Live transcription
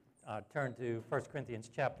Turn to 1 Corinthians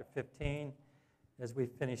chapter 15 as we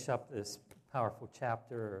finish up this powerful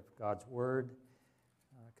chapter of God's Word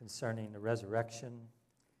concerning the resurrection.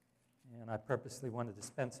 And I purposely wanted to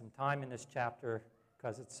spend some time in this chapter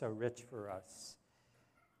because it's so rich for us.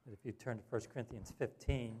 But if you turn to 1 Corinthians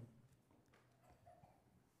 15,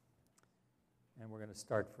 and we're going to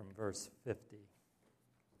start from verse 50.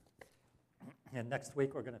 And next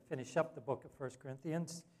week we're going to finish up the book of 1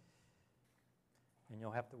 Corinthians. And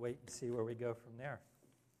you'll have to wait and see where we go from there.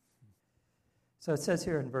 So it says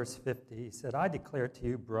here in verse 50, he said, I declare to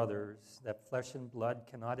you, brothers, that flesh and blood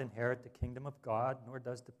cannot inherit the kingdom of God, nor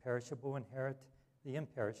does the perishable inherit the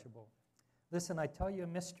imperishable. Listen, I tell you a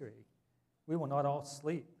mystery. We will not all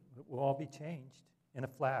sleep, but we'll all be changed in a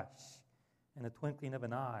flash, in a twinkling of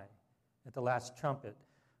an eye, at the last trumpet.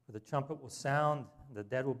 For the trumpet will sound, the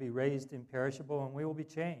dead will be raised imperishable, and we will be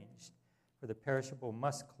changed. For the perishable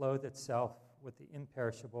must clothe itself with the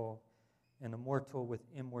imperishable, and the mortal with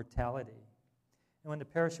immortality. And when the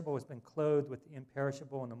perishable has been clothed with the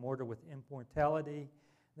imperishable and the mortal with immortality,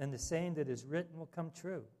 then the saying that is written will come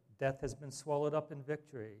true. Death has been swallowed up in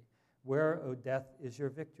victory. Where, O death, is your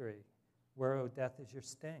victory? Where, O death, is your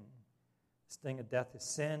sting? The sting of death is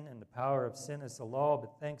sin, and the power of sin is the law,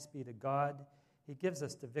 but thanks be to God, He gives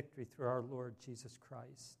us the victory through our Lord Jesus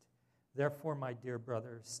Christ. Therefore, my dear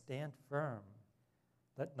brothers, stand firm.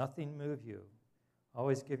 Let nothing move you.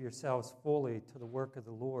 Always give yourselves fully to the work of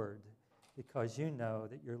the Lord, because you know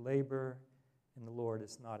that your labor in the Lord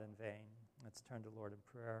is not in vain. Let's turn to the Lord in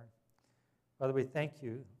prayer. Father, we thank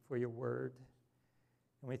you for your word,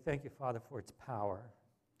 and we thank you, Father, for its power.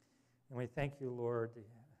 And we thank you, Lord,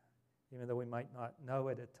 even though we might not know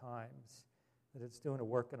it at times, that it's doing a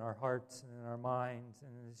work in our hearts and in our minds,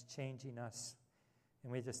 and it is changing us.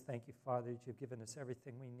 And we just thank you, Father, that you've given us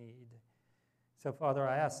everything we need. So, Father,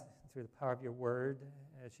 I ask through the power of your word,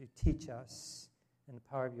 as you teach us in the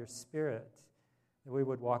power of your Spirit, that we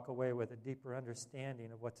would walk away with a deeper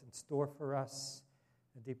understanding of what's in store for us,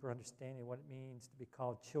 a deeper understanding of what it means to be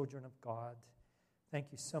called children of God. Thank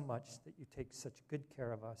you so much that you take such good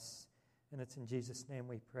care of us, and it's in Jesus' name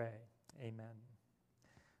we pray. Amen.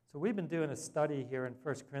 So we've been doing a study here in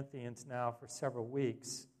 1 Corinthians now for several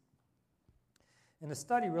weeks. And the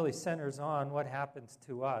study really centers on what happens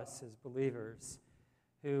to us as believers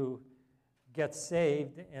who get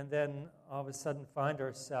saved and then all of a sudden find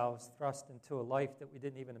ourselves thrust into a life that we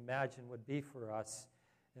didn't even imagine would be for us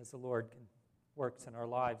as the Lord works in our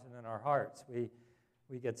lives and in our hearts. We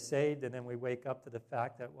get saved and then we wake up to the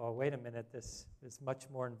fact that, well, wait a minute, this is much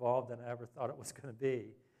more involved than I ever thought it was going to be.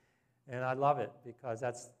 And I love it because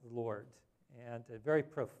that's the Lord. And very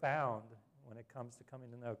profound when it comes to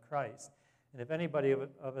coming to know Christ. And if anybody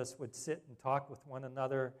of us would sit and talk with one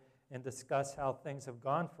another and discuss how things have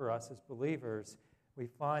gone for us as believers, we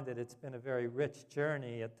find that it's been a very rich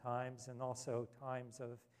journey at times and also times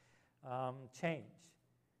of change.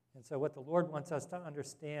 And so what the Lord wants us to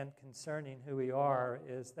understand concerning who we are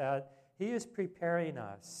is that He is preparing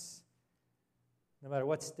us, no matter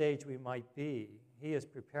what stage we might be, He is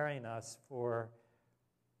preparing us for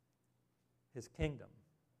His kingdom.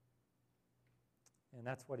 And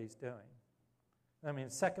that's what He's doing. I mean,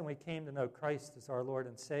 the second we came to know Christ as our Lord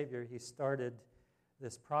and Savior, He started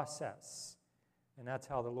this process. And that's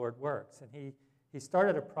how the Lord works. And He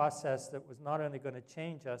started a process that was not only going to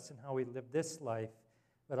change us in how we live this life,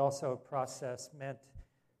 but also a process meant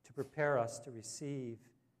to prepare us to receive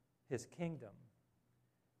His kingdom.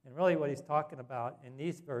 And really what He's talking about in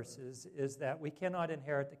these verses is that we cannot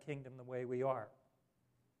inherit the kingdom the way we are.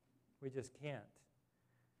 We just can't.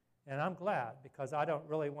 And I'm glad, because I don't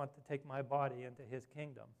really want to take my body into His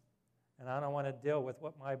kingdom. And I don't want to deal with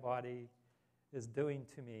what my body is doing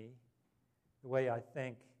to me, the way I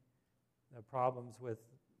think, the problems with,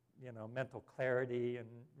 mental clarity and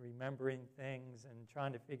remembering things and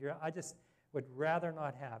trying to figure out. I just would rather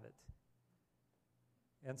not have it.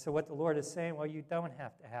 And so what the Lord is saying, well, you don't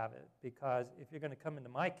have to have it, because if you're going to come into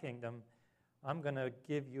my kingdom, I'm going to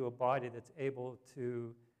give you a body that's able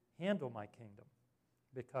to handle my kingdom.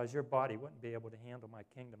 Because your body wouldn't be able to handle my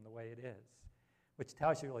kingdom the way it is. Which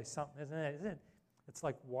tells you really something, isn't it? It's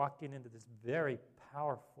like walking into this very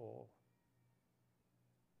powerful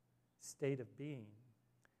state of being.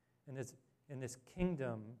 In this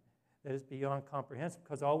kingdom that is beyond comprehension.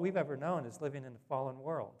 Because all we've ever known is living in a fallen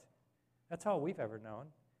world. That's all we've ever known.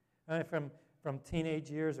 I mean, from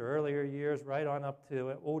teenage years or earlier years right on up to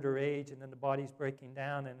an older age, and then the body's breaking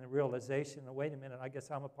down and the realization, oh, wait a minute, I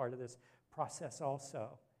guess I'm a part of this process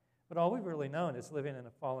also. But all we've really known is living in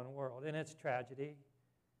a fallen world, and it's tragedy,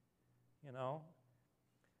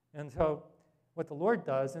 And so what the Lord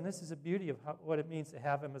does, and this is the beauty of what it means to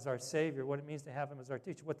have him as our Savior, what it means to have him as our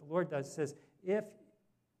teacher. What the Lord does says, if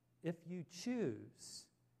you choose,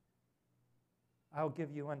 I'll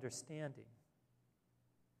give you understanding.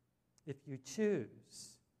 If you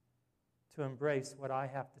choose to embrace what I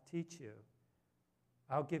have to teach you,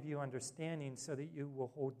 I'll give you understanding so that you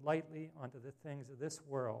will hold lightly onto the things of this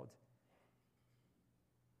world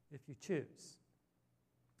if you choose.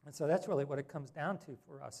 And so that's really what it comes down to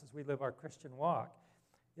for us as we live our Christian walk.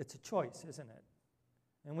 It's a choice, isn't it?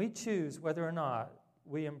 And we choose whether or not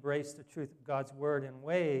we embrace the truth of God's word in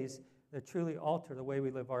ways that truly alter the way we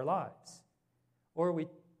live our lives. Or we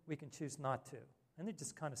can choose not to. And they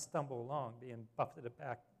just kind of stumble along, being buffeted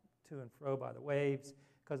back to and fro by the waves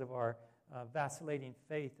because of our vacillating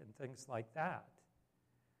faith and things like that.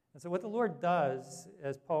 And so what the Lord does,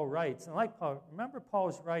 as Paul writes, and like Paul, remember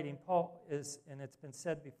Paul's writing, Paul is, and it's been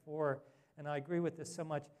said before, and I agree with this so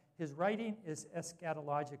much, his writing is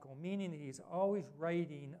eschatological, meaning that he's always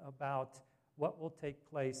writing about what will take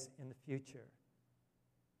place in the future.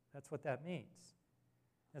 That's what that means.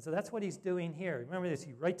 And so that's what he's doing here. Remember this,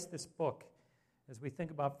 he writes this book as we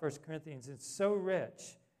think about 1 Corinthians. It's so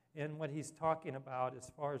rich in what he's talking about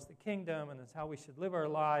as far as the kingdom and as how we should live our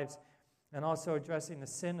lives, and also addressing the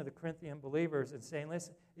sin of the Corinthian believers and saying,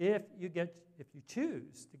 listen, if you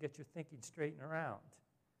choose to get your thinking straightened around,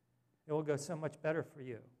 it will go so much better for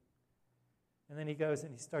you. And then he goes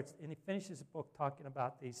and he finishes the book talking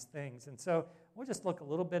about these things. And so we'll just look a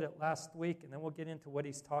little bit at last week, and then we'll get into what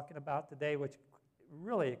he's talking about today, which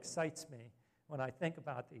really excites me when I think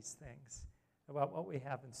about these things, about what we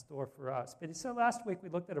have in store for us. But so last week we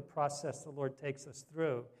looked at a process the Lord takes us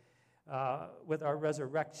through with our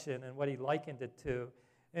resurrection and what he likened it to.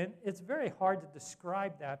 And it's very hard to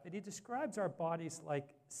describe that, but he describes our bodies like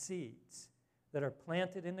seeds that are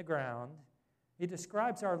planted in the ground. He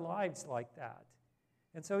describes our lives like that.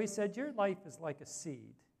 And so he said, your life is like a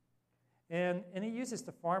seed. And he uses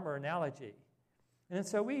the farmer analogy. And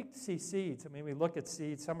so we see seeds. I mean, we look at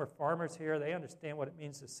seeds. Some are farmers here. They understand what it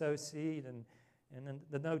means to sow seed and then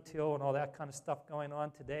the no-till and all that kind of stuff going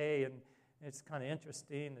on today. And it's kind of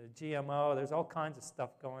interesting. The GMO, there's all kinds of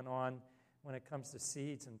stuff going on when it comes to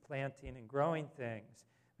seeds and planting and growing things.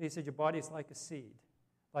 But he said your body's like a seed,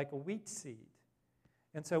 like a wheat seed.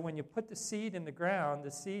 And so when you put the seed in the ground,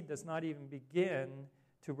 the seed does not even begin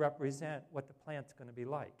to represent what the plant's going to be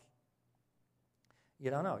like. You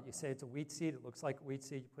don't know. You say it's a wheat seed. It looks like a wheat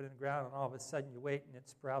seed. You put it in the ground, and all of a sudden you wait, and it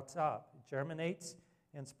sprouts up. It germinates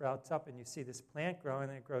and sprouts up, and you see this plant growing,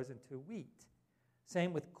 and it grows into wheat.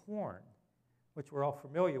 Same with corn, which we're all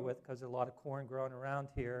familiar with because there's a lot of corn growing around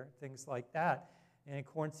here, things like that. And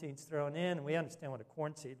corn seeds thrown in, and we understand what a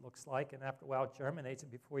corn seed looks like, and after a while it germinates,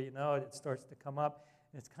 and before you know it, it starts to come up.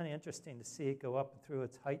 And it's kind of interesting to see it go up through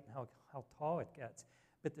its height and how tall it gets.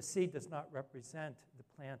 But the seed does not represent the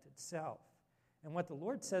plant itself. And what the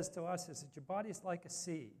Lord says to us is that your body is like a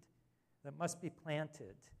seed that must be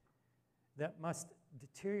planted, that must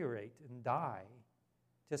deteriorate and die,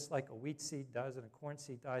 just like a wheat seed does and a corn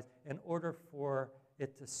seed dies, in order for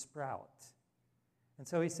it to sprout. And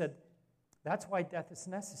so he said, that's why death is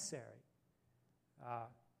necessary.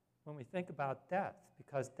 When we think about death,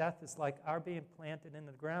 because death is like our being planted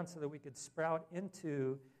into the ground so that we could sprout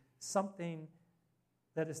into something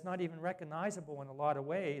that is not even recognizable in a lot of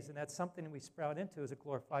ways, and that's something we sprout into is a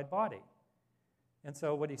glorified body. And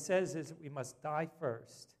so what he says is that we must die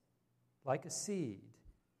first, like a seed,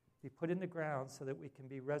 be put in the ground so that we can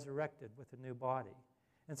be resurrected with a new body.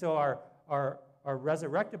 And so our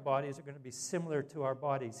resurrected bodies are going to be similar to our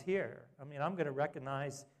bodies here. I mean, I'm going to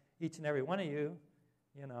recognize each and every one of you,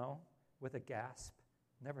 with a gasp.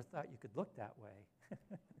 Never thought you could look that way.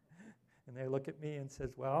 And they look at me and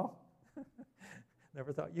says, well,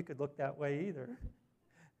 never thought you could look that way either.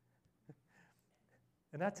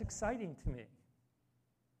 And that's exciting to me.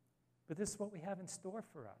 But this is what we have in store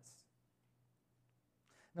for us.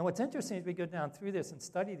 Now, what's interesting as we go down through this and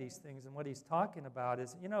study these things and what he's talking about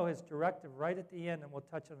is, his directive right at the end, and we'll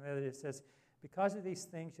touch on it, it says, because of these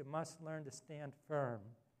things, you must learn to stand firm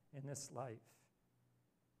in this life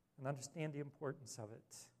and understand the importance of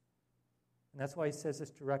it. And that's why he says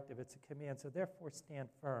this directive. It's a command. So therefore, stand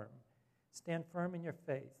firm. Stand firm in your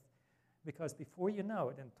faith. Because before you know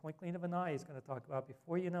it, in the twinkling of an eye he's going to talk about,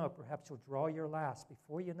 before you know it, perhaps you'll draw your last.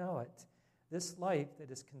 Before you know it, this life that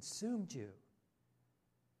has consumed you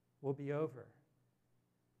will be over.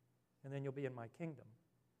 And then you'll be in my kingdom.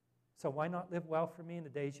 So why not live well for me in the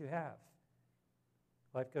days you have?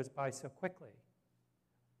 Life goes by so quickly.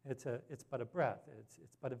 It's but a breath.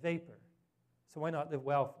 It's but a vapor. So why not live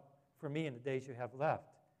well for me in the days you have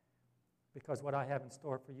left? because what I have in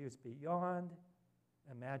store for you is beyond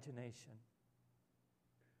imagination.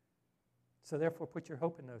 So therefore, put your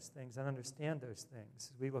hope in those things and understand those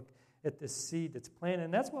things. As we look at this seed that's planted,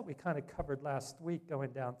 and that's what we kind of covered last week,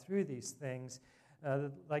 going down through these things.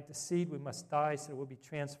 Like the seed, we must die so we'll be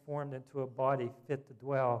transformed into a body fit to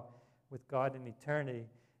dwell with God in eternity.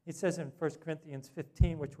 It says in 1 Corinthians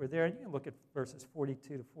 15, which we're there, and you can look at verses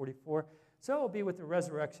 42 to 44. So it will be with the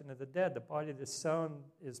resurrection of the dead. The body that is sown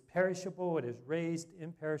is perishable. It is raised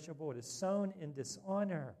imperishable. It is sown in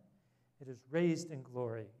dishonor. It is raised in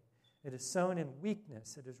glory. It is sown in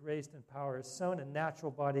weakness. It is raised in power. It is sown a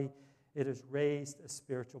natural body. It is raised a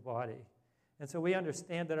spiritual body. And so we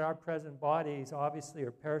understand that our present bodies obviously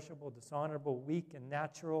are perishable, dishonorable, weak, and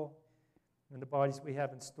natural. And the bodies we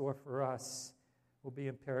have in store for us will be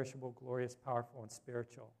imperishable, glorious, powerful, and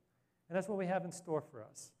spiritual. And that's what we have in store for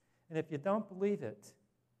us. And if you don't believe it,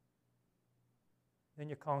 then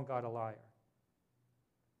you're calling God a liar.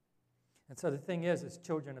 And so the thing is, as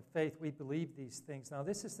children of faith, we believe these things. Now,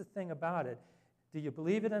 this is the thing about it. Do you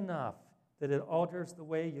believe it enough that it alters the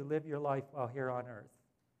way you live your life while here on earth?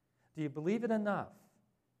 Do you believe it enough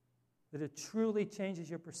that it truly changes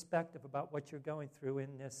your perspective about what you're going through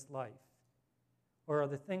in this life? Or are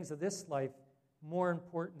the things of this life more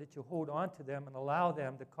important that you hold on to them and allow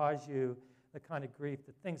them to cause you the kind of grief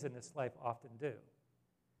that things in this life often do?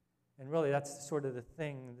 And really, that's sort of the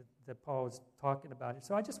thing that Paul is talking about here.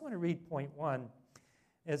 So I just want to read point 1.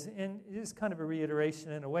 It is kind of a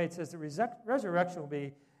reiteration in a way. It says the resurrection will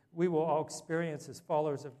be, we will all experience as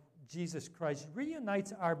followers of Jesus Christ,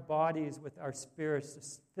 reunites our bodies with our spirits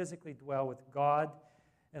to physically dwell with God.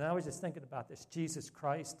 And I was just thinking about this. Jesus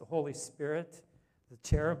Christ, the Holy Spirit, the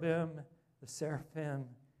cherubim, the seraphim,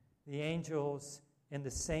 the angels, and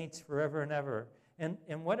the saints forever and ever.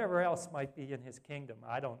 And whatever else might be in his kingdom.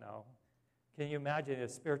 I don't know. Can you imagine the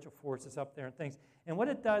spiritual forces up there and things? And what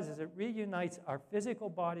it does is it reunites our physical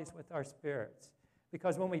bodies with our spirits.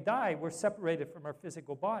 Because when we die, we're separated from our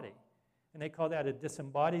physical body. And they call that a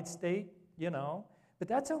disembodied state, But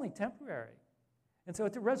that's only temporary. And so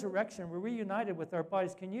at the resurrection, we're reunited with our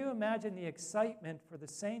bodies. Can you imagine the excitement for the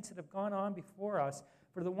saints that have gone on before us,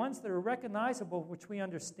 for the ones that are recognizable, which we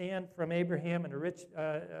understand from Abraham and the rich,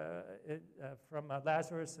 from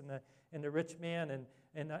Lazarus and the rich man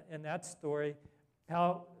and that story,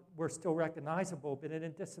 how we're still recognizable, but in a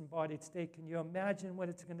disembodied state. Can you imagine what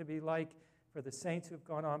it's going to be like for the saints who have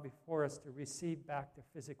gone on before us to receive back their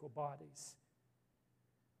physical bodies?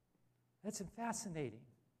 That's fascinating.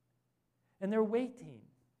 And they're waiting.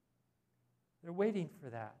 They're waiting for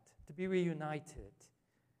that, to be reunited.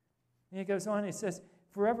 And he goes on, he says,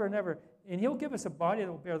 forever and ever. And he'll give us a body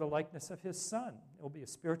that will bear the likeness of his Son. It will be a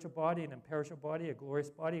spiritual body, an imperishable body, a glorious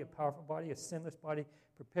body, a powerful body, a sinless body,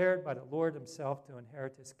 prepared by the Lord himself to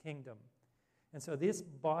inherit his kingdom. And so this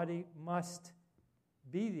body must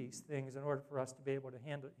be these things in order for us to be able to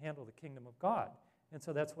handle the kingdom of God. And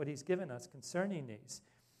so that's what he's given us concerning these.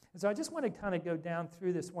 And so I just want to kind of go down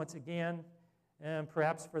through this once again, and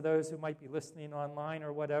perhaps for those who might be listening online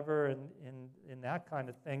or whatever and that kind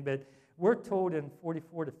of thing. But we're told in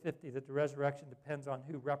 44 to 50 that the resurrection depends on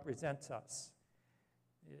who represents us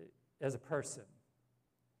as a person.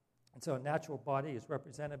 And so a natural body is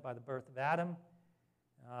represented by the birth of Adam.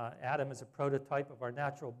 Adam is a prototype of our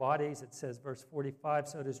natural bodies. It says, verse 45,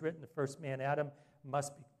 so it is written, the first man, Adam,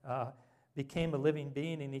 became a living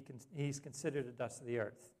being, and he's considered the dust of the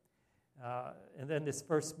earth. And then this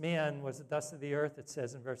first man was the dust of the earth, it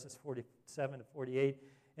says in verses 47 to 48,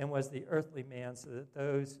 and was the earthly man,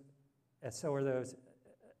 so are those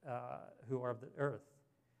who are of the earth.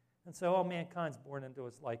 And so all mankind's born into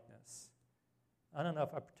his likeness. I don't know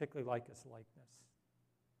if I particularly like his likeness,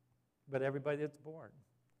 but everybody that's born,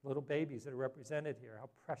 little babies that are represented here, how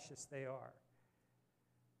precious they are.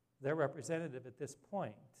 Their representative at this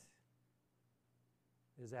point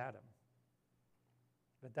is Adam.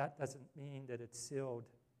 But that doesn't mean that it's sealed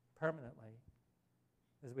permanently.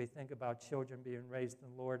 As we think about children being raised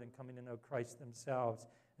in the Lord and coming to know Christ themselves,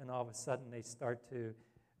 and all of a sudden they start to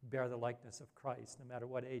bear the likeness of Christ, no matter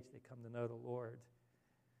what age they come to know the Lord.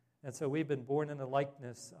 And so we've been born in the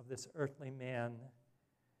likeness of this earthly man,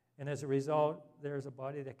 and as a result, there's a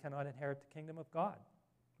body that cannot inherit the kingdom of God.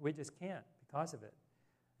 We just can't because of it.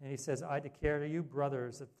 And he says, I declare to you,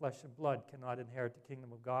 brothers, that flesh and blood cannot inherit the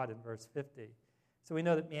kingdom of God in verse 50. So we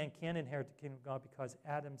know that man can inherit the kingdom of God because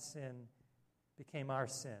Adam's sin became our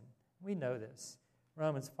sin. We know this.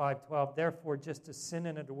 Romans 5:12, therefore, just as sin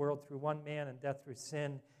entered the world through one man and death through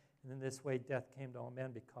sin, and in this way death came to all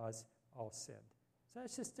men because all sinned. So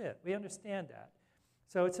that's just it. We understand that.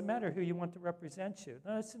 So it's a matter of who you want to represent you.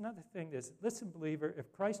 Now, that's another thing is, listen, believer,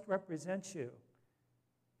 if Christ represents you,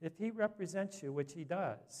 if he represents you, which he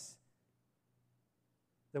does,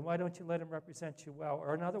 then why don't you let him represent you well?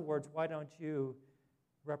 Or in other words, why don't you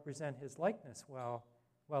represent his likeness well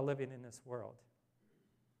while living in this world?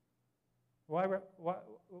 Why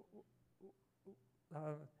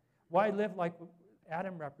live like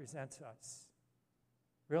Adam represents us?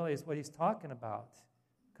 Really is what he's talking about,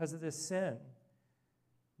 because of this sin.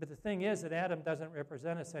 But the thing is that Adam doesn't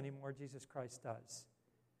represent us anymore, Jesus Christ does.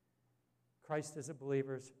 Christ is a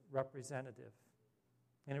believer's representative.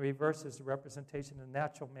 And it reverses the representation of the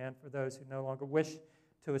natural man for those who no longer wish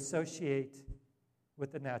to associate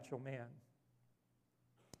with the natural man.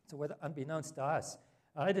 So whether unbeknownst to us,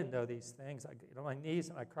 I didn't know these things. I get on my knees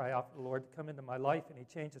and I cry out for the Lord to come into my life, and he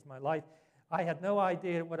changes my life. I had no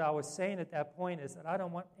idea what I was saying at that point is that I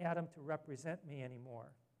don't want Adam to represent me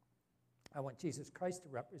anymore. I want Jesus Christ to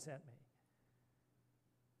represent me.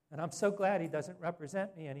 And I'm so glad he doesn't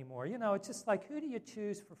represent me anymore. You know, it's just like, who do you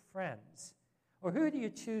choose for friends? Or who do you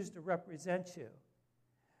choose to represent you?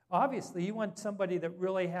 Obviously, you want somebody that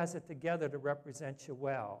really has it together to represent you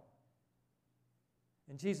well.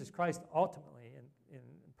 And Jesus Christ ultimately and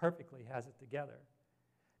perfectly has it together.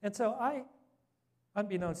 And so I,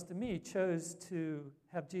 unbeknownst to me, chose to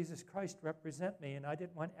have Jesus Christ represent me, and I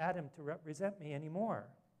didn't want Adam to represent me anymore.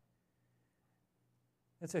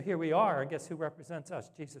 And so here we are, and guess who represents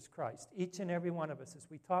us? Jesus Christ. Each and every one of us, as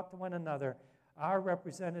we talk to one another, our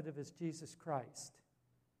representative is Jesus Christ.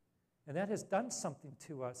 And that has done something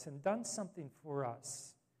to us and done something for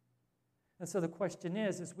us. And so the question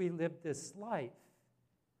is, as we live this life,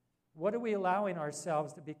 what are we allowing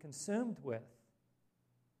ourselves to be consumed with?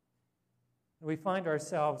 And we find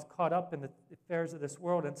ourselves caught up in the affairs of this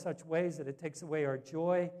world in such ways that it takes away our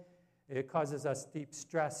joy, it causes us deep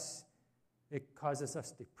stress, it causes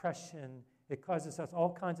us depression, it causes us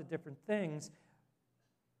all kinds of different things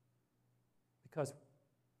because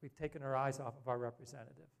we've taken our eyes off of our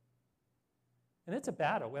representative. And it's a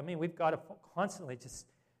battle. I mean, we've got to constantly just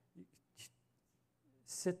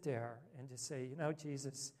sit there and just say, you know,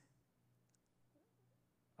 Jesus,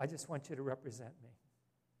 I just want you to represent me.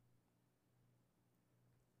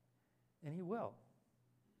 And he will.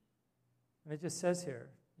 And it just says here,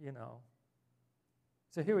 you know.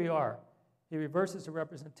 So here we are. He reverses the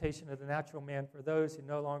representation of the natural man for those who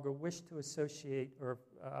no longer wish to associate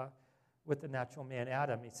with the natural man,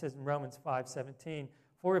 Adam. He says in Romans 5:17,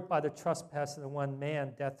 for if by the trespass of the one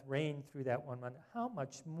man death reigned through that one man, how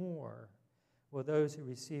much more will those who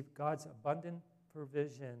receive God's abundant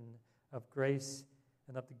provision of grace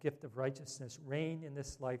and of the gift of righteousness reign in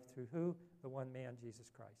this life through who? The one man, Jesus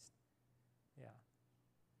Christ. Yeah.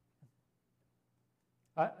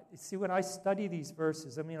 See, when I study these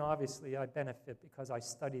verses, I mean, obviously I benefit because I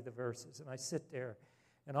study the verses, and I sit there.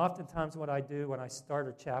 And oftentimes what I do when I start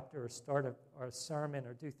a chapter or start a sermon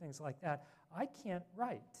or do things like that, I can't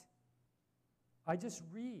write. I just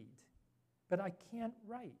read, but I can't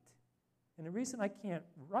write. And the reason I can't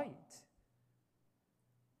write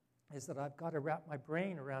is that I've got to wrap my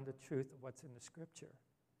brain around the truth of what's in the Scripture.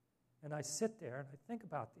 And I sit there and I think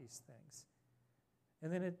about these things.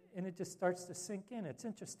 And then it just starts to sink in. It's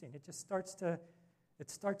interesting. It starts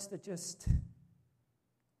to just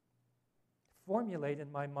formulate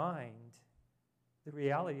in my mind the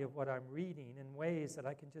reality of what I'm reading in ways that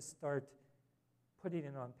I can just start putting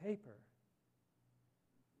it on paper.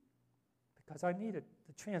 Because I need the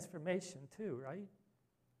transformation too, right?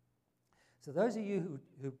 So those of you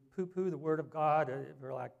who poo-poo the Word of God, or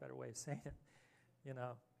for lack of a better way of saying it, you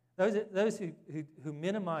know, those who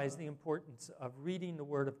minimize the importance of reading the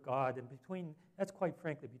Word of God, and that's quite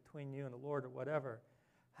frankly between you and the Lord or whatever,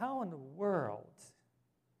 how in the world,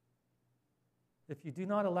 if you do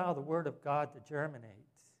not allow the Word of God to germinate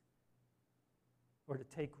or to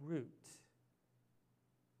take root,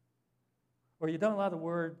 or you don't allow the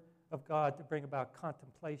Word of God to bring about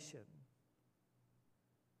contemplation,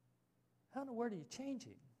 how in the world are you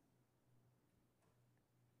changing?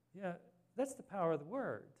 Yeah, that's the power of the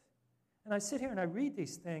Word. And I sit here and I read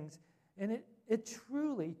these things, and it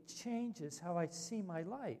truly changes how I see my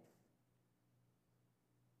life.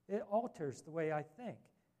 It alters the way I think.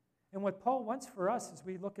 And what Paul wants for us as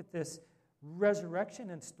we look at this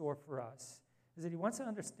resurrection in store for us is that he wants to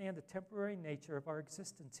understand the temporary nature of our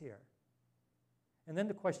existence here. And then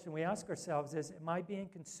the question we ask ourselves is, am I being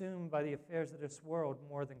consumed by the affairs of this world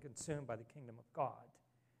more than consumed by the kingdom of God?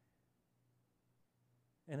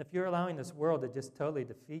 And if you're allowing this world to just totally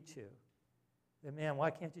defeat you, then man, why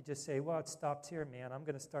can't you just say, well, it stops here, man. I'm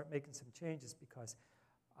going to start making some changes because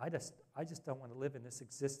I just don't want to live in this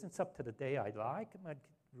existence up to the day I like.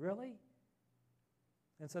 Really?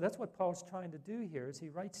 And so that's what Paul's trying to do here is he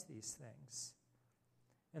writes these things.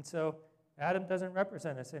 And so Adam doesn't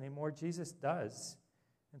represent us anymore. Jesus does.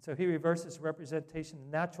 And so he reverses representation of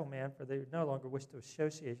the natural man, for they no longer wish to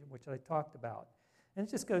associate him, which I talked about. And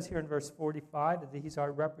it just goes here in verse 45 that he's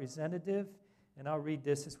our representative. And I'll read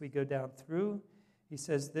this as we go down through. He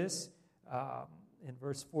says this in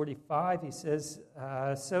verse 45. He says,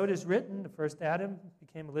 so it is written, the first Adam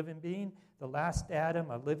became a living being, the last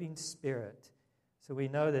Adam a living spirit. So we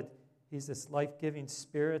know that he's this life-giving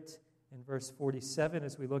spirit. In verse 47,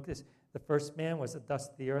 as we look at this, the first man was the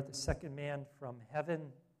dust of the earth, the second man from heaven.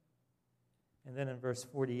 And then in verse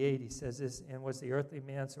 48, he says this, and was the earthly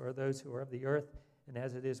man, so are those who are of the earth, and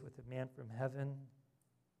as it is with the man from heaven,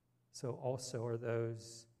 so also are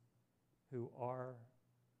those who are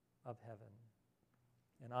of heaven.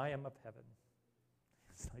 And I am of heaven.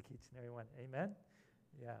 It's like each and every one. Amen?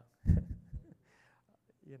 Yeah.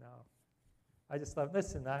 I just love,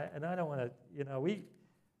 listen, I don't want to,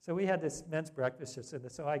 So we had this men's breakfast just in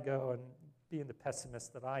so I go and being the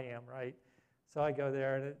pessimist that I am, right? So I go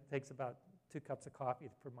there and it takes about 2 cups of coffee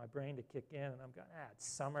for my brain to kick in, and I'm going, it's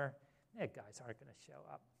summer. Guys aren't going to show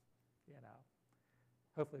up,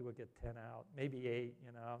 Hopefully we'll get 10 out, maybe 8,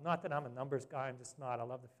 Not that I'm a numbers guy, I'm just not. I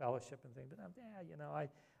love the fellowship and things, but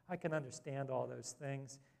I can understand all those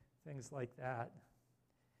things like that.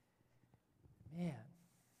 Man.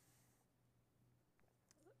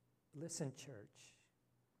 Listen, church.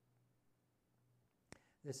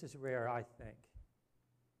 This is rare, I think.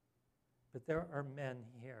 But there are men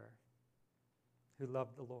here who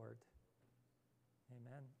love the Lord.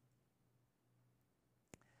 Amen.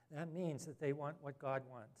 That means that they want what God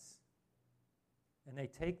wants. And they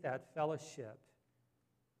take that fellowship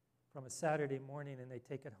from a Saturday morning and they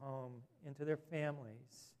take it home into their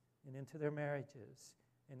families and into their marriages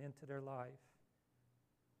and into their life.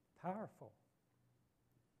 Powerful.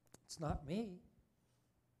 It's not me.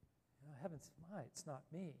 Heaven's my, it's not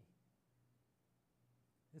me.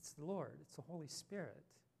 It's the Lord. It's the Holy Spirit.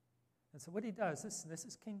 And so what he does, this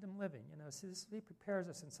is kingdom living. He prepares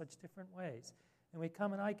us in such different ways. And we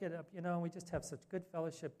come and I get up, and we just have such good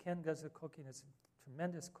fellowship. Ken does the cooking. It's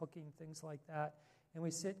tremendous cooking, things like that. And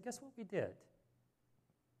we sit, and guess what we did?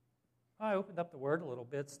 I opened up the Word a little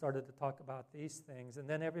bit, started to talk about these things, and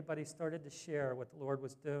then everybody started to share what the Lord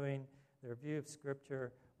was doing, their view of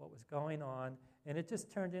Scripture, what was going on, and it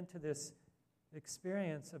just turned into this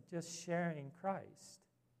experience of just sharing Christ.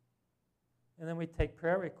 And then we take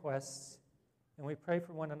prayer requests, and we pray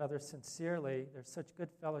for one another sincerely. There's such good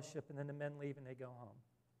fellowship, and then the men leave and they go home.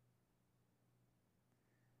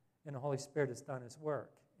 And the Holy Spirit has done his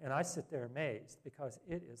work. And I sit there amazed because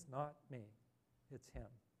it is not me, it's him.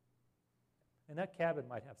 And that cabin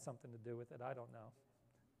might have something to do with it, I don't know.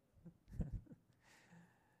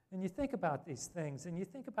 And you think about these things, and you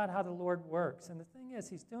think about how the Lord works. And the thing is,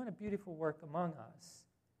 he's doing a beautiful work among us.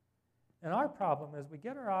 And our problem is we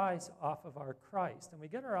get our eyes off of our Christ, and we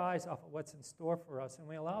get our eyes off of what's in store for us, and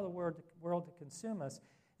we allow the world to consume us.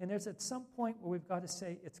 And there's at some point where we've got to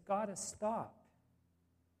say, it's got to stop.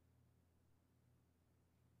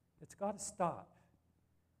 It's got to stop.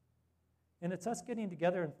 And it's us getting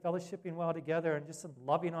together and fellowshipping well together and just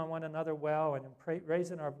loving on one another well and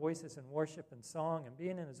raising our voices in worship and song and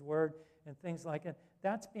being in his word and things like that.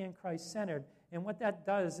 That's being Christ-centered. And what that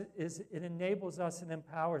does is it enables us and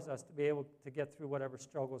empowers us to be able to get through whatever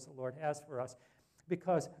struggles the Lord has for us.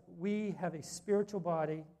 Because we have a spiritual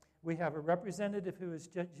body. We have a representative who is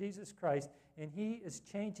Jesus Christ, and he is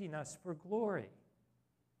changing us for glory.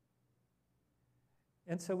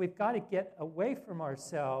 And so we've got to get away from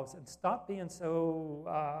ourselves and stop being so,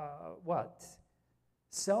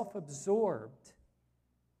 self-absorbed,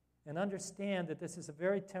 and understand that this is a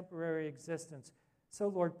very temporary existence. So,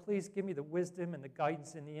 Lord, please give me the wisdom and the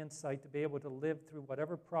guidance and the insight to be able to live through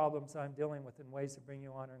whatever problems I'm dealing with in ways that bring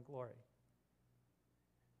you honor and glory.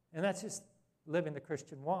 And that's just living the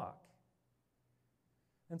Christian walk.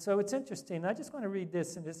 And so it's interesting. I just want to read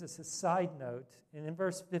this, and this is a side note. And in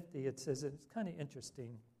verse 50, it says, it's kind of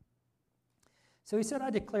interesting. So he said, I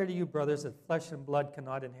declare to you, brothers, that flesh and blood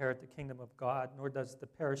cannot inherit the kingdom of God, nor does the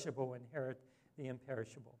perishable inherit the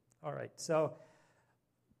imperishable. All right, so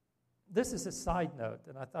this is a side note,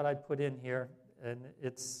 and I thought I'd put in here, and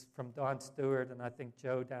it's from Don Stewart, and I think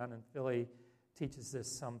Joe down in Philly teaches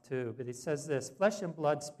this some too. But he says this, flesh and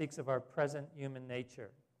blood speaks of our present human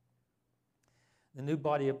nature. The new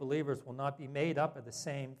body of believers will not be made up of the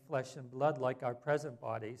same flesh and blood like our present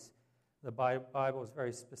bodies. The Bible is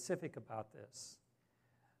very specific about this.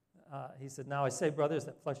 he said, now I say, brothers,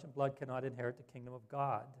 that flesh and blood cannot inherit the kingdom of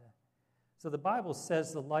God. So the Bible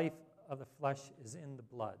says the life of the flesh is in the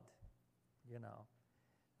blood, you know.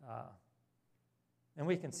 And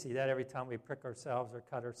we can see that every time we prick ourselves or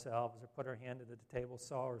cut ourselves or put our hand into the table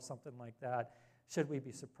saw or something like that. Should we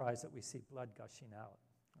be surprised that we see blood gushing out?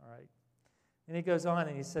 All right. And he goes on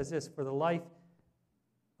and he says this, for the life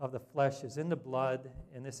of the flesh is in the blood,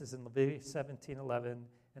 and this is in Leviticus 17:11,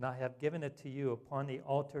 and I have given it to you upon the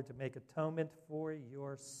altar to make atonement for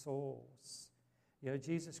your souls. You know,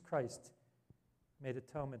 Jesus Christ made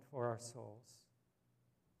atonement for our souls.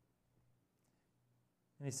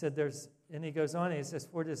 And he said and he goes on and he says,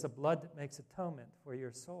 for it is the blood that makes atonement for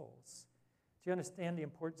your souls. Do you understand the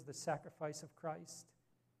importance of the sacrifice of Christ?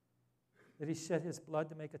 That he shed his blood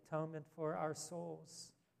to make atonement for our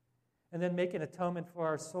souls. And then making atonement for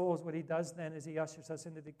our souls, what he does then is he ushers us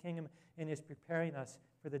into the kingdom and is preparing us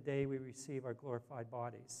for the day we receive our glorified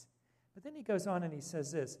bodies. But then he goes on and he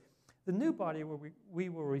says this, the new body we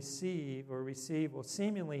will receive will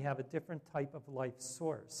seemingly have a different type of life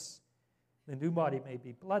source. The new body may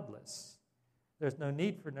be bloodless. There's no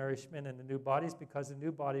need for nourishment in the new bodies because the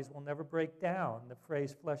new bodies will never break down. The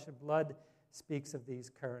phrase flesh and blood speaks of these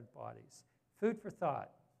current bodies. Food for thought.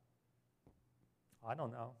 I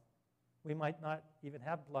don't know. We might not even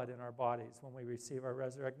have blood in our bodies when we receive our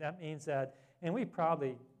resurrection. That means that, and we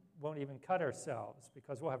probably won't even cut ourselves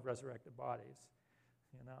because we'll have resurrected bodies,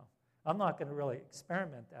 you know. I'm not going to really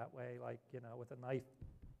experiment that way, like, you know, with a knife,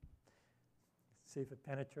 see if it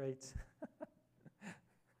penetrates.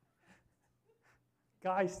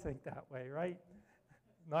 Guys think that way, right?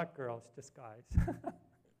 Not girls, just guys.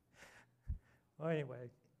 Well, anyway,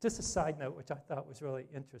 just a side note, which I thought was really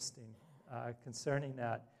interesting concerning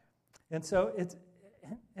that. And so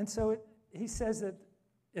he says that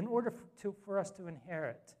in order for us to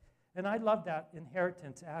inherit, and I love that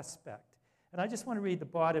inheritance aspect. And I just want to read the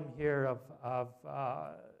bottom here of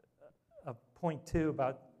point 2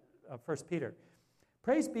 about 1 Peter.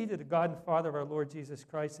 Praise be to the God and Father of our Lord Jesus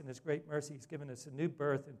Christ. In his great mercy, he's given us a new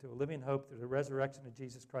birth into a living hope through the resurrection of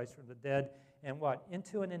Jesus Christ from the dead. And what?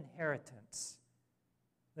 Into an inheritance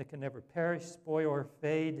that can never perish, spoil, or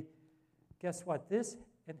fade. Guess what? This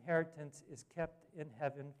inheritance is kept in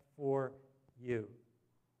heaven for you.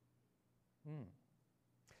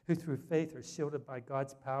 Who through faith are shielded by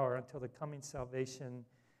God's power until the coming salvation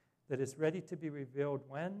that is ready to be revealed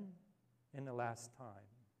when? In the last time.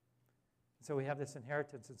 So we have this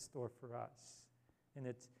inheritance in store for us.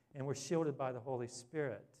 And we're shielded by the Holy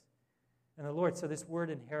Spirit. And the Lord, so this word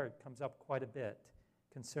inherit comes up quite a bit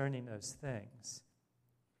concerning those things.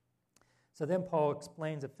 So then Paul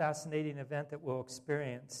explains a fascinating event that we'll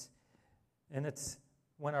experience. And it's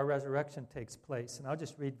when our resurrection takes place. And I'll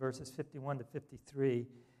just read verses 51 to 53.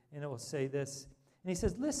 And it will say this. And he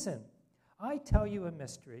says, listen, I tell you a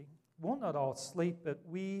mystery. We'll not all sleep, but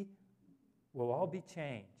we will all be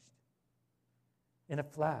changed. In a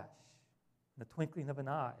flash, in the twinkling of an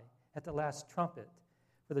eye, at the last trumpet.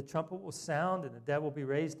 For the trumpet will sound, and the dead will be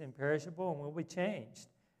raised imperishable, and will be changed.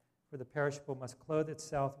 For the perishable must clothe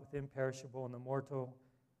itself with imperishable, and the mortal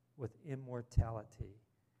with immortality.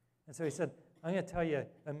 And so he said, I'm going to tell you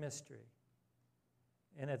a mystery.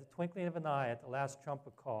 And at the twinkling of an eye, at the last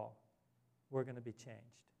trumpet call, we're going to be changed.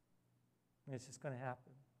 And it's just going to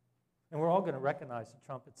happen. And we're all going to recognize the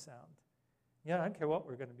trumpet sound. Yeah, I don't care what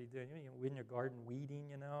we're going to be doing. You know, in your garden weeding,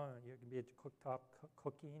 you know, you can be at your cooktop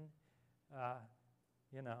cooking.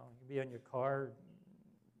 You know, you can be in your car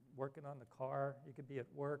working on the car. You could be at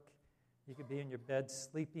work. You could be in your bed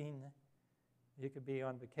sleeping. You could be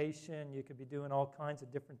on vacation. You could be doing all kinds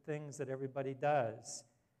of different things that everybody does.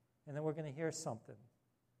 And then we're going to hear something,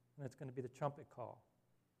 and it's going to be the trumpet call.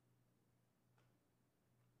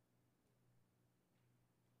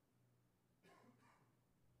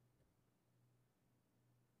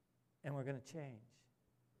 And we're going to change.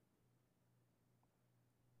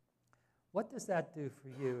 What does that do for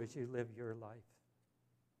you as you live your life?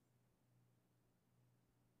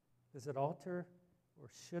 Does it alter, or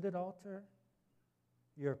should it alter,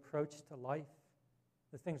 your approach to life?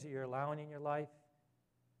 The things that you're allowing in your life?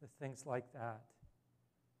 The things like that.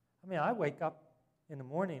 I mean, I wake up in the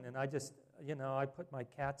morning and I just, you know, I put my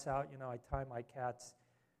cats out, you know, I tie my cats.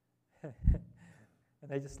 And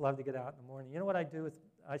they just love to get out in the morning. You know what I do with,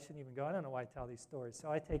 I shouldn't even go, I don't know why I tell these stories. So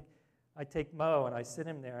I take Mo and I sit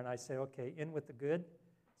him there and I say, okay, in with the good.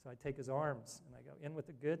 So I take his arms and I go in with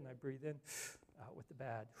the good and I breathe in, out with the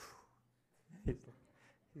bad.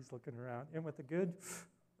 He's looking around. In with the good,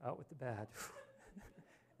 out with the bad.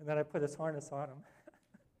 And then I put his harness on him.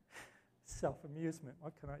 Self-amusement,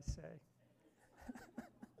 what can I say?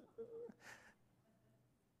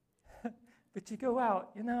 But you go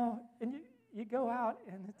out, and you go out,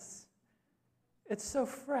 and it's so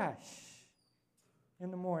fresh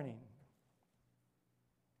in the morning.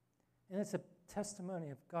 And it's a testimony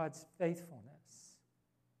of God's faithfulness.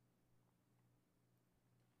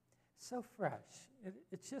 So fresh.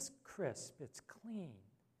 It's just crisp. It's clean.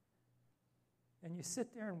 And you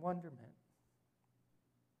sit there in wonderment,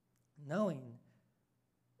 knowing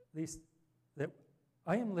that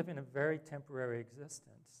I am living a very temporary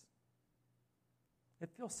existence. It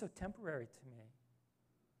feels so temporary to me.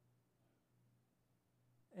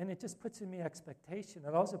 And it just puts in me expectation.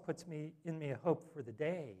 It also puts in me a hope for the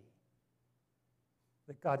day.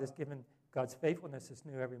 That God has given, God's faithfulness is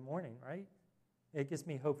new every morning, right? It gives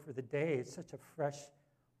me hope for the day. It's such a fresh,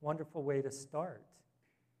 wonderful way to start.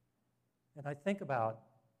 And I just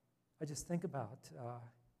think about,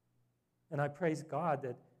 and I praise God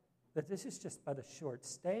that this is just but a short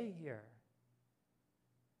stay here.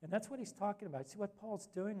 And that's what he's talking about. See what Paul's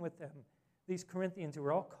doing with them. These Corinthians who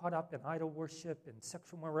were all caught up in idol worship and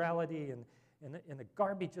sexual morality and in the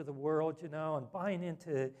garbage of the world, and buying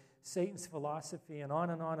into Satan's philosophy and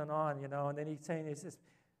on and on and on, And then he says,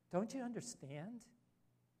 don't you understand?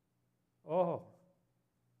 Oh,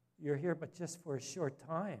 you're here but just for a short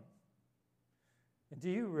time. And do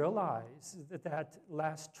you realize that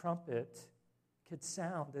last trumpet could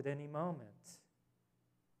sound at any moment?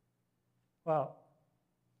 Well,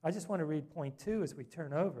 I just want to read point 2 as we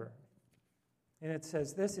turn over. And it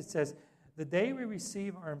says this, the day we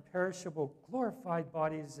receive our imperishable, glorified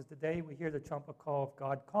bodies is the day we hear the trumpet call of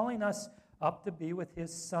God, calling us up to be with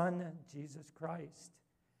his Son, Jesus Christ.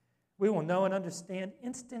 We will know and understand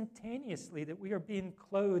instantaneously that we are being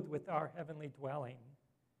clothed with our heavenly dwelling.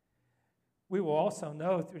 We will also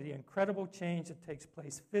know through the incredible change that takes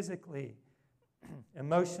place physically,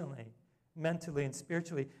 emotionally, mentally, and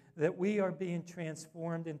spiritually, that we are being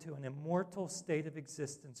transformed into an immortal state of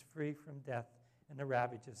existence free from death and the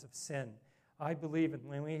ravages of sin. I believe that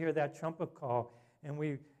when we hear that trumpet call and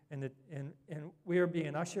we are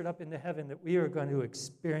being ushered up into heaven, that we are going to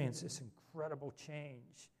experience this incredible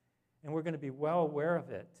change. And we're going to be well aware of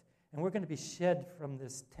it. And we're going to be shed from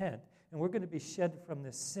this tent. And we're going to be shed from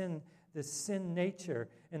this sin nature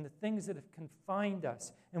and the things that have confined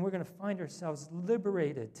us. And we're going to find ourselves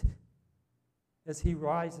liberated as he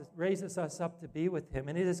raises us up to be with him.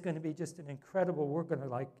 And it is going to be just an incredible, we're going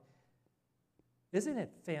to isn't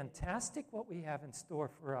it fantastic what we have in store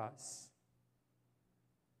for us?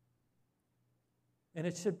 And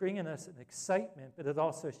it should bring in us an excitement, but it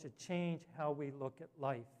also should change how we look at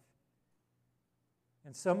life.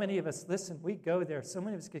 And so many of us, listen, we go there. So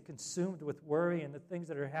many of us get consumed with worry and the things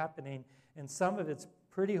that are happening, and some of it's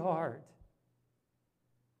pretty hard.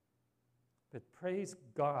 But praise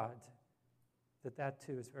God that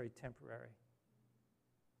too is very temporary.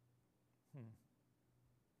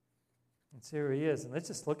 And so here he is. And let's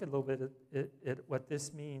just look a little bit at what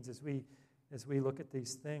this means as we look at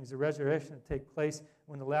these things. The resurrection will take place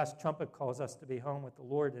when the last trumpet calls us to be home with the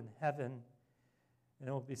Lord in heaven. And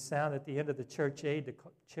it will be sound at the end of the church age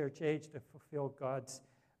to fulfill God's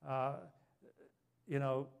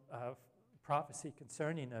prophecy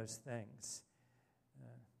concerning those things.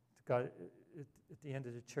 God, at the end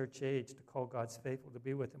of the church age, to call God's faithful to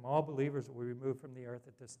be with him. All believers will be removed from the earth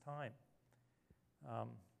at this time.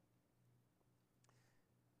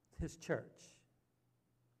 His church.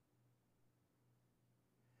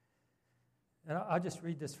 And I'll just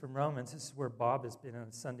read this from Romans. This is where Bob has been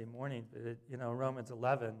on Sunday morning. Romans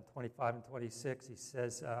 11, 25 and 26, he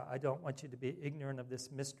says, I don't want you to be ignorant of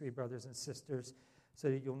this mystery, brothers and sisters,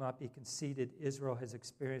 so that you'll not be conceited. Israel has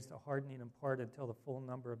experienced a hardening in part until the full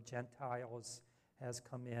number of Gentiles has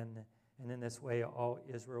come in, and in this way all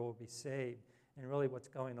Israel will be saved. And really what's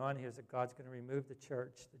going on here is that God's going to remove the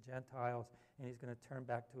church, the Gentiles, and he's going to turn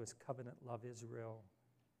back to his covenant love Israel.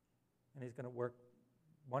 And he's going to work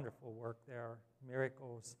wonderful work there,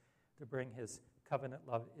 miracles to bring his covenant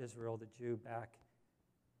love Israel, the Jew, back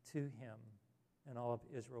to him, and all of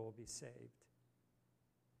Israel will be saved.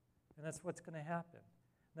 And that's what's going to happen.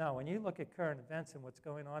 Now, when you look at current events and what's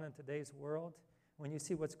going on in today's world, when you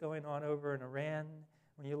see what's going on over in Iran,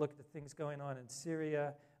 when you look at the things going on in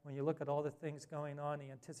Syria, when you look at all the things going on,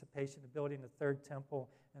 the anticipation of building the third temple,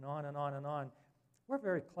 and on and on and on, we're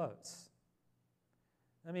very close.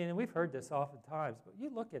 I mean, and we've heard this oftentimes, but you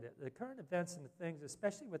look at it, the current events and the things,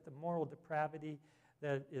 especially with the moral depravity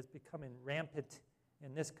that is becoming rampant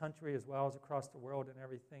in this country as well as across the world and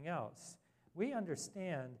everything else, we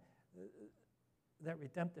understand that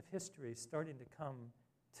redemptive history is starting to come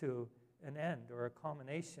to an end or a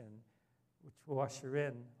culmination, which will usher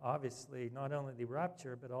in, obviously, not only the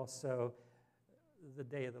rapture, but also the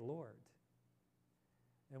day of the Lord.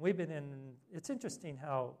 And it's interesting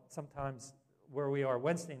how sometimes where we are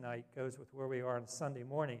Wednesday night goes with where we are on Sunday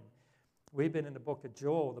morning. We've been in the book of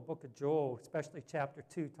Joel. The book of Joel, especially chapter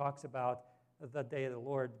 2, talks about the day of the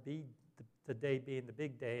Lord, the day being the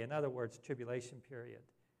big day. In other words, tribulation period.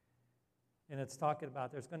 And it's talking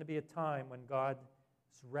about there's going to be a time when God's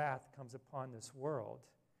wrath comes upon this world.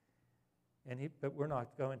 But we're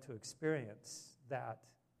not going to experience that.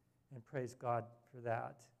 And praise God for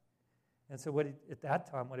that. And so at that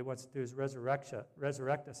time, what he wants to do is resurrect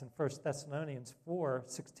us. In 1 Thessalonians 4,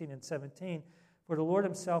 16 and 17, for the Lord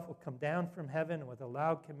himself will come down from heaven with a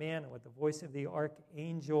loud command and with the voice of the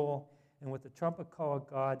archangel and with the trumpet call of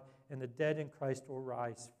God, and the dead in Christ will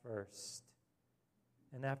rise first.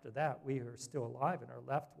 And after that, we who are still alive and are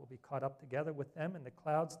left will be caught up together with them in the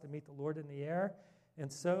clouds to meet the Lord in the air. And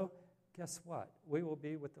so, guess what? We will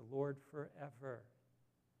be with the Lord forever.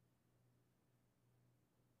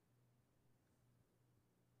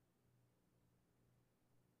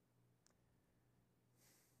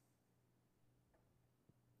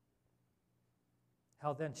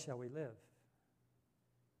 How then shall we live?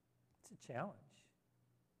 It's a challenge.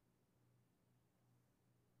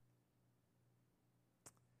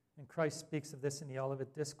 And Christ speaks of this in the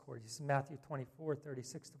Olivet Discourse. He says, Matthew 24,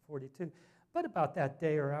 36 to 42. But about that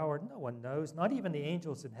day or hour, no one knows, not even the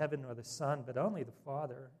angels in heaven nor the Son, but only the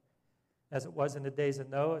Father. As it was in the days of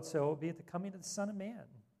Noah, so it will be at the coming of the Son of Man.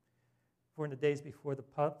 For in the days before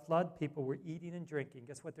the flood, people were eating and drinking.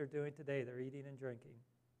 Guess what they're doing today? They're eating and drinking.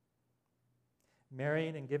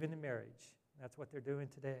 Marrying and giving in marriage. That's what they're doing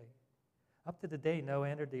today. Up to the day Noah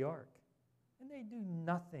entered the ark. And they knew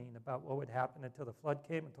nothing about what would happen until the flood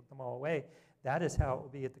came and took them all away. That is how it will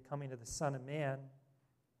be at the coming of the Son of Man.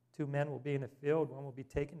 2 men will be in a field, one will be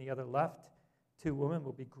taken, the other left. 2 women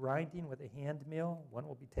will be grinding with a hand mill, one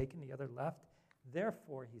will be taken, the other left.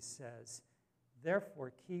 Therefore, he says,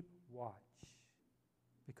 therefore keep watch,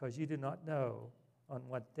 because you do not know on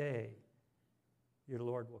what day your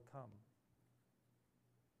Lord will come.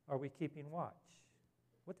 Are we keeping watch?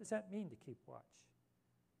 What does that mean to keep watch?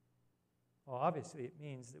 Well, obviously it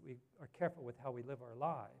means that we are careful with how we live our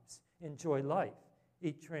lives. Enjoy life.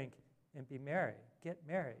 Eat, drink, and be merry. Get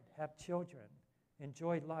married. Have children.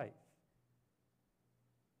 Enjoy life.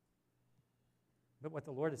 But what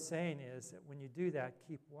the Lord is saying is that when you do that,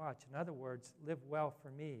 keep watch. In other words, live well for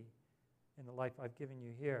me in the life I've given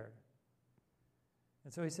you here.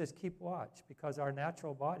 And so he says, keep watch, because our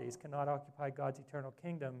natural bodies cannot occupy God's eternal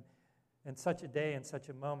kingdom, and such a day and such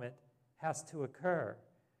a moment has to occur.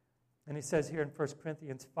 And he says here in 1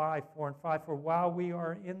 Corinthians 5, 4 and 5, for while we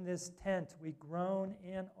are in this tent, we groan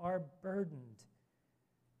and are burdened,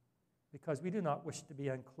 because we do not wish to be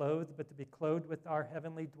unclothed, but to be clothed with our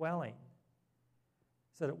heavenly dwelling,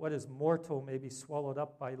 so that what is mortal may be swallowed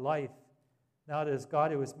up by life. Now it is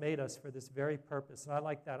God who has made us for this very purpose. And I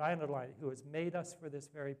like that. I underline it. Who has made us for this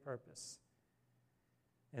very purpose.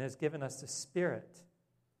 And has given us the Spirit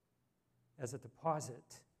as a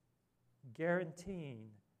deposit,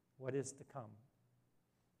 guaranteeing what is to come.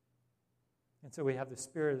 And so we have the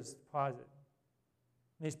Spirit as a deposit.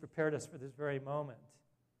 And he's prepared us for this very moment.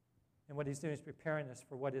 And what he's doing is preparing us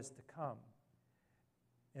for what is to come.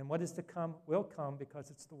 And what is to come will come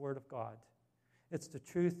because it's the Word of God. It's the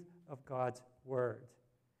truth of God's Word.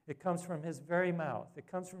 It comes from his very mouth. It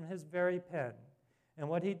comes from his very pen. And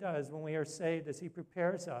what he does when we are saved is he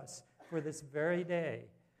prepares us for this very day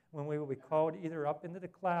when we will be called either up into the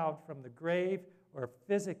cloud from the grave or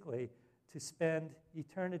physically to spend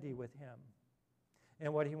eternity with him.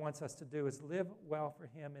 And what he wants us to do is live well for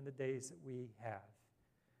him in the days that we have.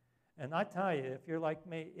 And I tell you, if you're like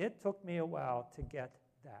me, it took me a while to get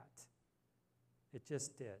that. It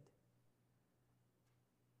just did.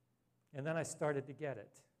 And then I started to get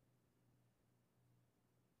it.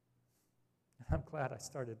 And I'm glad I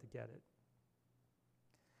started to get it.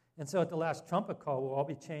 And so at the last trumpet call, we'll all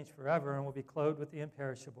be changed forever and we'll be clothed with the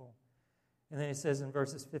imperishable. And then he says in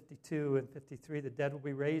verses 52 and 53, the dead will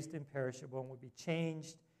be raised imperishable and will be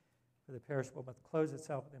changed, for the perishable must clothe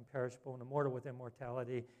itself with imperishable and immortal with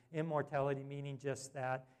immortality. Immortality meaning just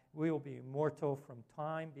that. We will be immortal from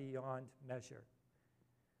time beyond measure.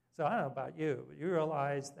 So I don't know about you, but you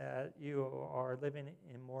realize that you are living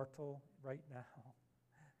immortal right now.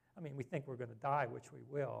 I mean, we think we're going to die, which we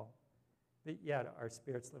will, but yet our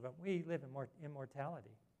spirits live on. We live in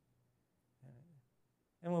immortality.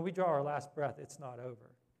 And when we draw our last breath, it's not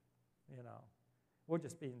over. You know, we'll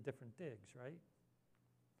just be in different digs,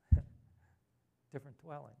 right? Different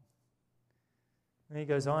dwelling. And he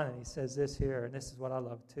goes on and he says this here, and this is what I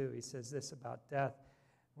love too. He says this about death.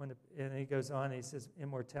 And he goes on and he says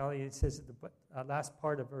immortality. He says at the last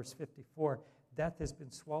part of verse 54, Death has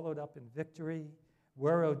been swallowed up in victory.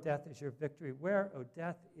 Where, O death, is your victory? Where, O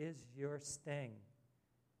death, is your sting?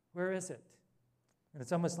 Where is it? And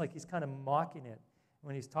it's almost like he's kind of mocking it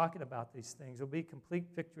when he's talking about these things. There will be complete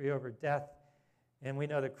victory over death. And we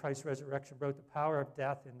know that Christ's resurrection broke the power of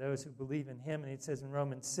death in those who believe in him. And it says in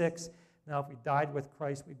Romans 6, now if we died with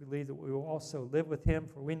Christ, we believe that we will also live with him.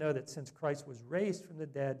 For we know that since Christ was raised from the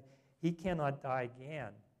dead, he cannot die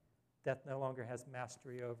again. Death no longer has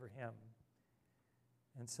mastery over him.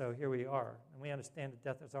 And so here we are. And we understand that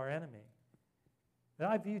death is our enemy. But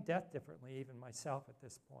I view death differently, even myself at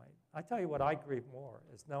this point. I tell you what I grieve more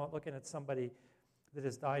is now looking at somebody that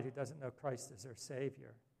has died who doesn't know Christ as their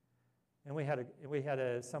Savior. And we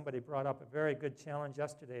had somebody brought up a very good challenge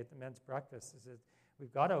yesterday at the men's breakfast. Is that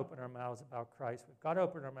we've got to open our mouths about Christ. We've got to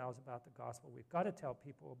open our mouths about the gospel. We've got to tell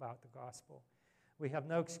people about the gospel. We have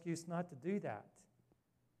no excuse not to do that.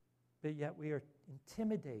 But yet we are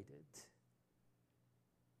intimidated.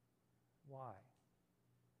 Why?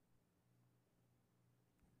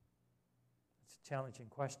 It's a challenging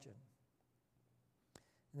question.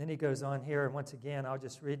 And then he goes on here, and once again, I'll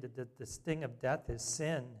just read that the sting of death is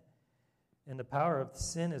sin, and the power of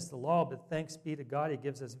sin is the law, but thanks be to God, he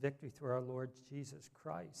gives us victory through our Lord Jesus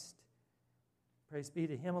Christ. Praise be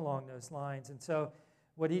to him along those lines. And so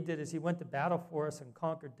what he did is he went to battle for us and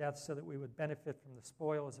conquered death so that we would benefit from the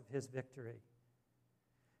spoils of his victory.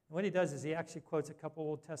 And what he does is he actually quotes a couple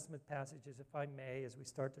Old Testament passages, if I may, as we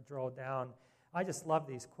start to draw down. I just love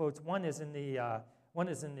these quotes. One is in the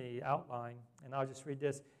outline, and I'll just read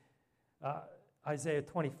this. Isaiah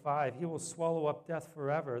 25, he will swallow up death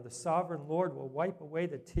forever. The sovereign Lord will wipe away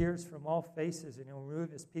the tears from all faces, and he'll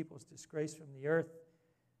remove his people's disgrace from the earth.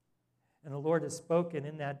 And the Lord has spoken.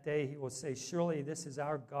 In that day he will say, surely this is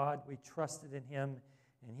our God. We trusted in him,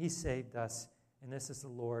 and he saved us. And this is the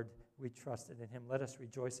Lord. We trusted in him. Let us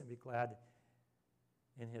rejoice and be glad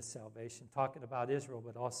in his salvation. Talking about Israel,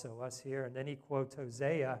 but also us here. And then he quotes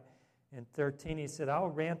Hosea in 13. He said, I'll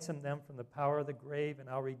ransom them from the power of the grave, and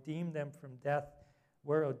I'll redeem them from death.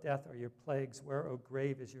 Where, O death, are your plagues? Where, O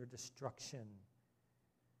grave, is your destruction?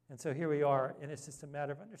 And so here we are, and it's just a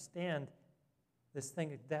matter of understand this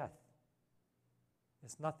thing of death.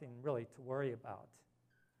 It's nothing really to worry about.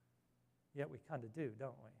 Yet we kind of do,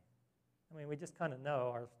 don't we? I mean, we just kind of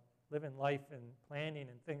know our living life and planning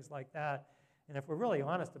and things like that. And if we're really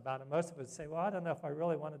honest about it, most of us say, well, I don't know if I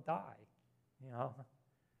really want to die. You know?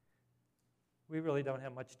 We really don't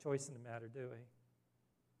have much choice in the matter, do we?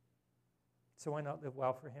 So why not live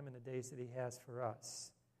well for him in the days that he has for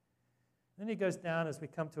us? Then he goes down as we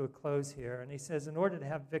come to a close here, and he says, in order to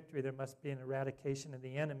have victory, there must be an eradication of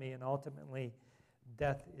the enemy, and ultimately,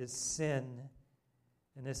 death is sin.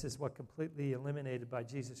 And this is what completely eliminated by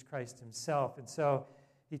Jesus Christ himself. And so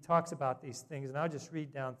he talks about these things, and I'll just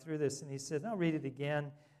read down through this. And he said, and I'll read it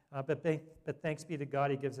again. But thanks be to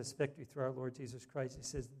God, he gives us victory through our Lord Jesus Christ. He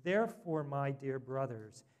says, therefore, my dear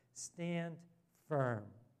brothers, stand firm.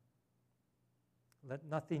 Let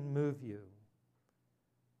nothing move you.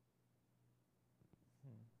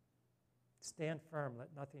 Stand firm, let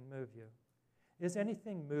nothing move you. Is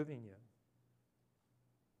anything moving you?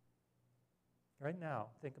 Right now,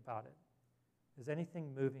 think about it. Is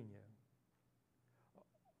anything moving you?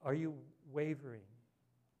 Are you wavering?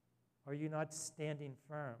 Are you not standing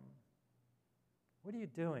firm? What are you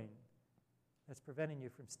doing that's preventing you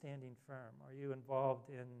from standing firm? Are you involved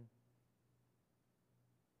in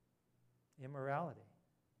immorality?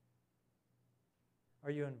 Are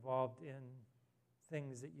you involved in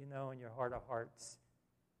things that you know in your heart of hearts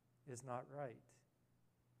is not right?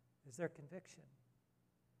 Is there conviction?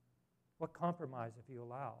 What compromise have you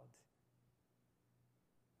allowed?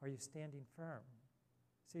 Are you standing firm?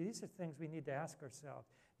 See, these are things we need to ask ourselves.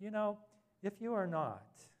 You know, if you are not,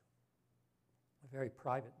 a very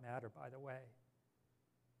private matter, by the way,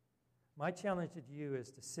 my challenge to you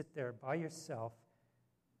is to sit there by yourself,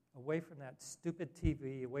 away from that stupid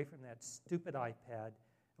TV, away from that stupid iPad,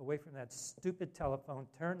 away from that stupid telephone,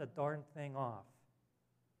 turn the darn thing off,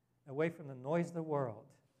 away from the noise of the world,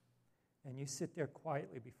 and you sit there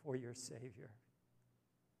quietly before your Savior.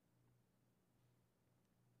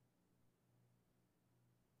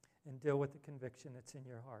 And deal with the conviction that's in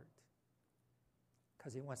your heart,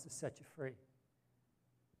 because he wants to set you free.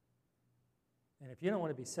 And if you don't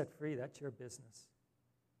want to be set free, that's your business.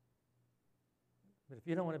 But if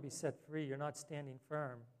you don't want to be set free, you're not standing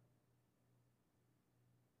firm.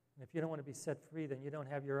 And if you don't want to be set free, then you don't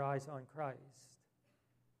have your eyes on Christ.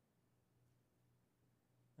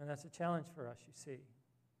 And that's a challenge for us, you see.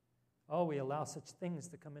 Oh, we allow such things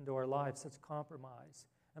to come into our lives, such compromise.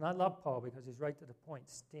 And I love Paul because he's right to the point.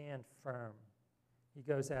 Stand firm. He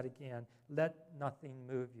goes out again. Let nothing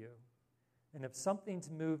move you. And if something's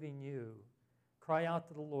moving you, cry out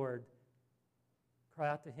to the Lord. Cry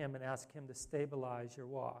out to Him and ask Him to stabilize your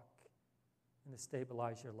walk and to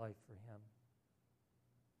stabilize your life for Him.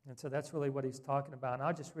 And so that's really what he's talking about. And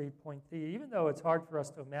I'll just read point D. Even though it's hard for us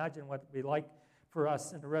to imagine what it would be like for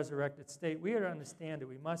us in a resurrected state, we are to understand that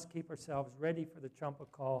we must keep ourselves ready for the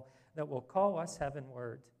trumpet call that will call us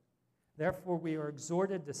heavenward. Therefore, we are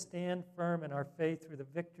exhorted to stand firm in our faith through the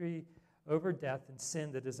victory over death and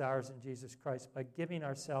sin that is ours in Jesus Christ by giving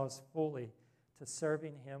ourselves fully to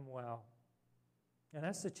serving Him well. And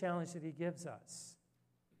that's the challenge that He gives us.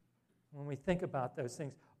 When we think about those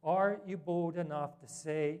things, are you bold enough to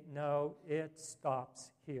say, no, it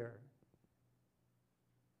stops here?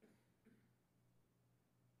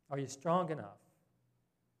 Are you strong enough?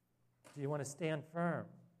 Do you want to stand firm?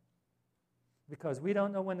 Because we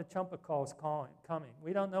don't know when the trumpet call is coming.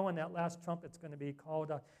 We don't know when that last trumpet's going to be called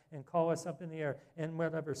up and call us up in the air. And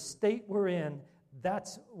whatever state we're in,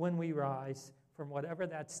 that's when we rise from whatever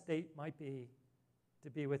that state might be to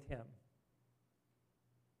be with Him.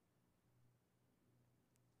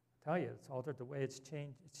 I tell you, it's altered the way it's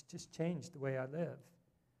changed. It's just changed the way I live.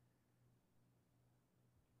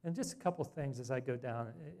 And just a couple things as I go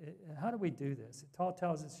down. How do we do this? It all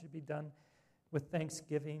tells us it should be done with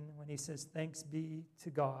thanksgiving when he says, thanks be to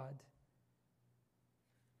God.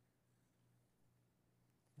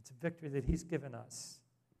 It's a victory that He's given us.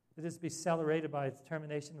 It is to be celebrated by a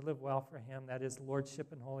determination to live well for Him. That is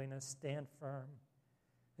lordship and holiness. Stand firm.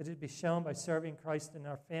 It is to be shown by serving Christ in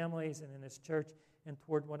our families and in His church and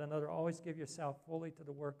toward one another. Always give yourself fully to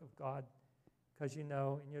the work of God because you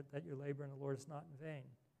know that your labor in the Lord is not in vain.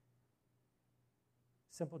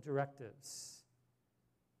 Simple directives.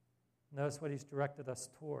 Notice what He's directed us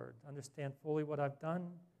toward. Understand fully what I've done.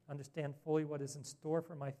 Understand fully what is in store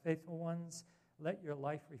for my faithful ones. Let your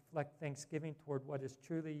life reflect thanksgiving toward what is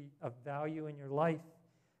truly of value in your life.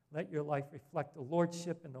 Let your life reflect the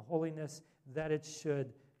lordship and the holiness that it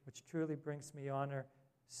should, which truly brings me honor.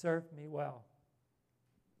 Serve me well.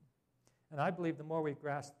 And I believe the more we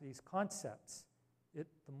grasp these concepts, the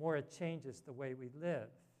more it changes the way we live.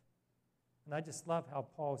 And I just love how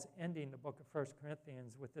Paul's ending the book of 1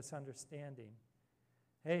 Corinthians with this understanding.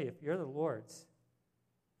 Hey, if you're the Lord's,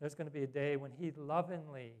 there's going to be a day when He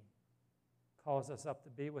lovingly calls us up to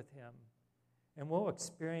be with Him. And we'll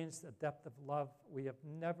experience a depth of love we have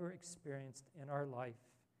never experienced in our life.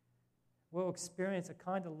 We'll experience a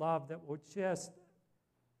kind of love that will just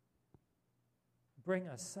bring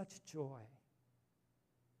us such joy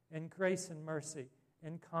and grace and mercy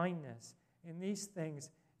and kindness and these things.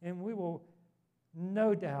 And we will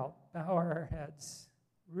no doubt bow our heads,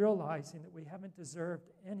 realizing that we haven't deserved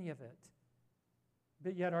any of it.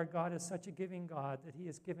 But yet our God is such a giving God that He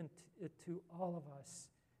has given it to all of us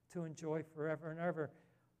to enjoy forever and ever.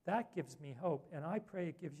 That gives me hope, and I pray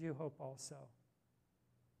it gives you hope also.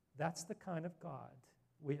 That's the kind of God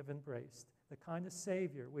we have embraced, the kind of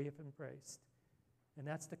Savior we have embraced. And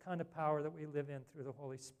that's the kind of power that we live in through the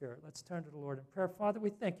Holy Spirit. Let's turn to the Lord in prayer. Father, we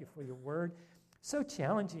thank You for Your word. So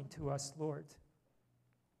challenging to us, Lord.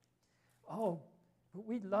 Oh, but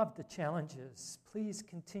we love the challenges. Please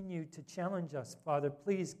continue to challenge us, Father.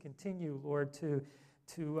 Please continue, Lord, to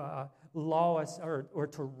lull us or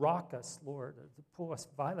to rock us, Lord, or to pull us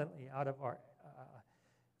violently out of our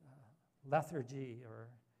lethargy or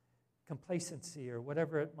complacency or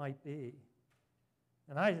whatever it might be.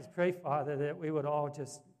 And I just pray, Father, that we would all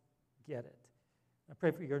just get it. I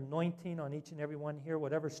pray for Your anointing on each and every one here,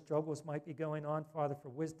 whatever struggles might be going on, Father, for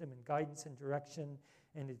wisdom and guidance and direction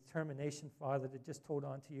and determination, Father, to just hold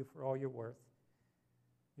on to You for all You're worth.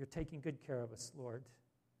 You're taking good care of us, Lord.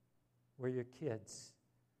 We're Your kids,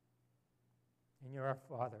 and You're our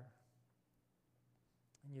Father.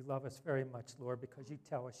 And You love us very much, Lord, because You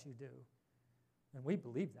tell us You do. And we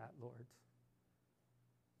believe that, Lord.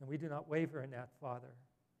 And we do not waver in that, Father.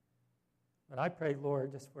 But I pray,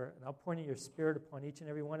 Lord, just for an outpouring of Your Spirit upon each and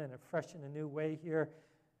every one in a fresh and a new way here,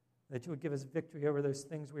 that You would give us victory over those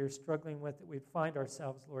things we are struggling with, that we'd find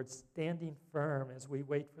ourselves, Lord, standing firm as we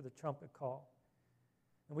wait for the trumpet call.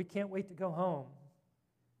 And we can't wait to go home.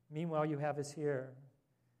 Meanwhile, You have us here.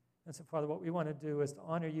 And so, Father, what we want to do is to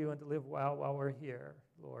honor You and to live well while we're here,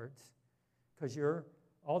 Lord, because You're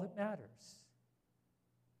all that matters.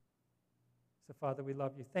 So, Father, we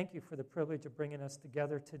love You. Thank You for the privilege of bringing us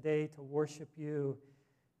together today to worship You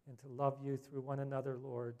and to love You through one another,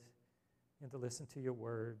 Lord, and to listen to Your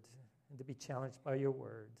word and to be challenged by Your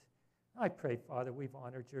word. I pray, Father, we've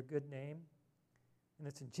honored Your good name, and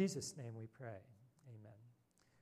it's in Jesus' name we pray.